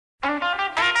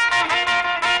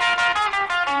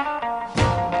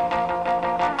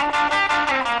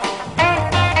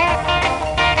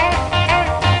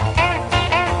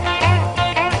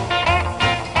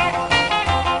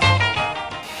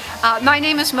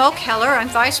name is Mo Keller. I'm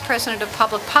Vice President of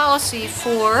Public Policy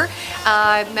for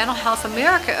Mental Health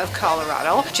America of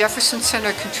Colorado. Jefferson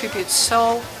Center contributes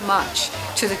so much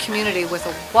to the community with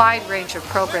a wide range of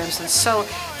programs, and so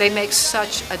they make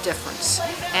such a difference.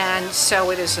 And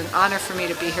so it is an honor for me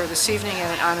to be here this evening,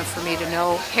 and an honor for me to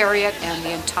know Harriet and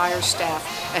the entire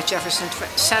staff at Jefferson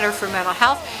Center for Mental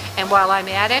Health. And while I'm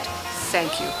at it,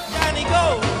 thank you. Johnny,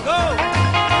 go, go,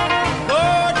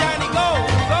 go, Johnny, go,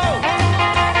 go,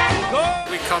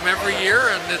 go. We come every year,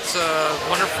 and it's a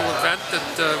wonderful event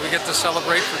that we get to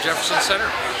celebrate for Jefferson Center.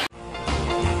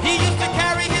 He used to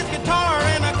carry his guitar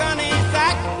in a gunny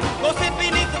sack, go sit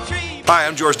beneath the tree. Hi,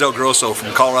 I'm George Del Grosso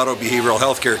from Colorado Behavioral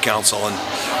Healthcare Council, and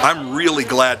I'm really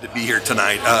glad to be here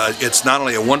tonight. It's not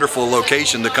only a wonderful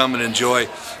location to come and enjoy,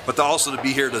 but also to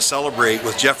be here to celebrate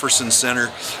with Jefferson Center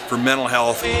for Mental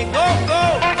Health. Go,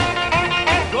 go,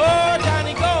 go,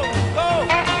 Johnny, go, go,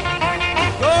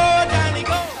 go, Johnny,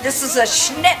 go. This is a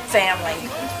Schnitt family.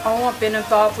 Oh, I've been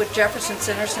involved with Jefferson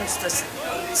Center since the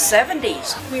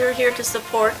 70s. We are here to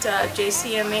support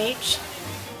JCMH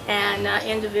and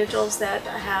individuals that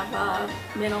have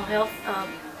mental health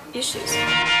issues.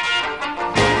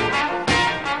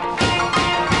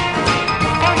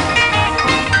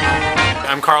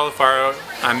 I'm Carl Alfaro.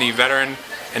 I'm the Veteran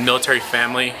and Military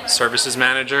Family Services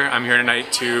Manager. I'm here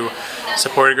tonight to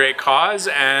support a great cause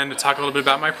and talk a little bit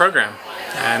about my program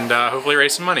and hopefully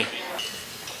raise some money.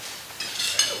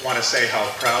 I want to say how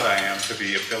proud I am to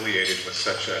be affiliated with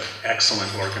such an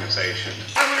excellent organization.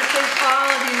 I want to thank all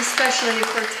of you especially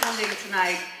for attending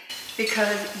tonight,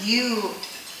 because you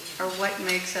are what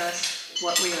makes us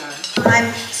what we are.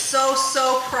 I'm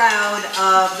so proud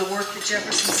of the work that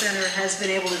Jefferson Center has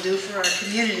been able to do for our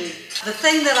community. The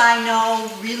thing that I know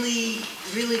really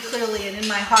clearly and in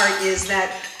my heart is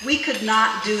that we could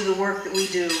not do the work that we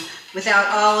do without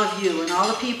all of you and all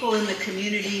the people in the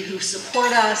community who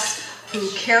support us, who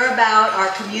care about our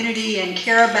community and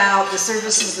care about the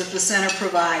services that the center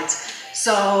provides.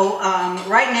 So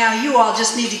right now you all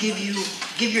just need to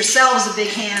give yourselves a big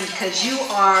hand, because you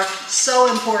are so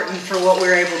important for what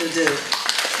we're able to do.